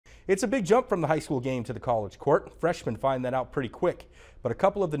It's a big jump from the high school game to the college court. Freshmen find that out pretty quick. But a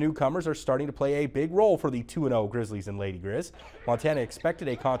couple of the newcomers are starting to play a big role for the 2-0 Grizzlies and Lady Griz. Montana expected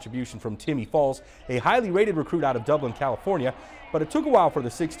a contribution from Timmy, a highly rated recruit out of Dublin, California, but it took a while for the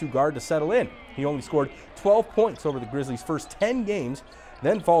 6'2 guard to settle in. He only scored 12 points over the Grizzlies' first 10 games.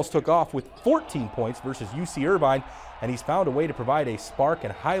 Then Falls took off with 14 points versus UC Irvine, and he's found a way to provide a spark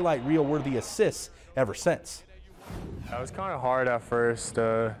and highlight reel-worthy assists ever since. It was kind of hard at first.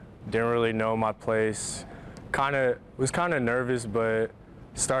 Didn't really know my place. Was kind of nervous, but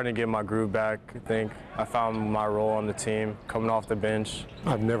starting to get my groove back. I think I found my role on the team, coming off the bench.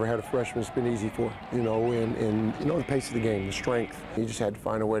 I've never had a freshman it's been easy for, and the pace of the game, the strength. He just had to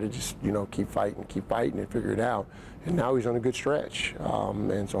find a way to just, keep fighting and figure it out. And now he's on a good stretch,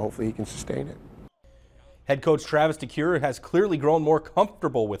 and so hopefully he can sustain it. Head coach Travis DeCure has clearly grown more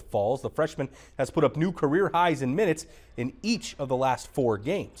comfortable with Falls. The freshman has put up new career highs in minutes in each of the last 4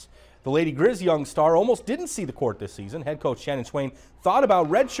 games. The Lady Griz young star almost didn't see the court this season. Head coach Shannon Swain thought about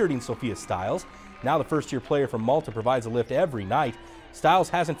redshirting Sophia Stiles. Now the first-year player from Malta provides a lift every night. Stiles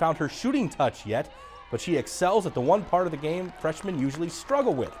hasn't found her shooting touch yet, but she excels at the one part of the game freshmen usually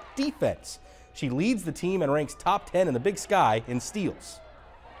struggle with, defense. She leads the team and ranks top 10 in the Big Sky in steals.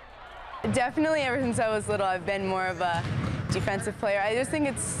 Definitely, ever since I was little, I've been more of a defensive player. I think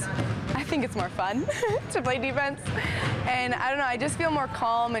it's more fun to play defense. And I don't know, I just feel more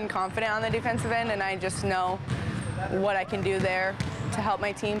calm and confident on the defensive end, and I just know what I can do there to help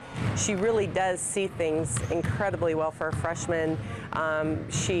my team. She really does see things incredibly well for a freshman.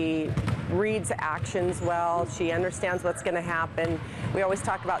 She reads actions well. She understands what's going to happen. We always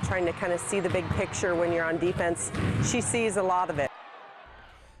talk about trying to kind of see the big picture when you're on defense. She sees a lot of it.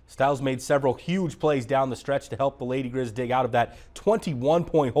 Stiles made several huge plays down the stretch to help the Lady Griz dig out of that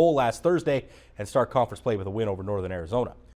 21-point hole last Thursday and start conference play with a win over Northern Arizona.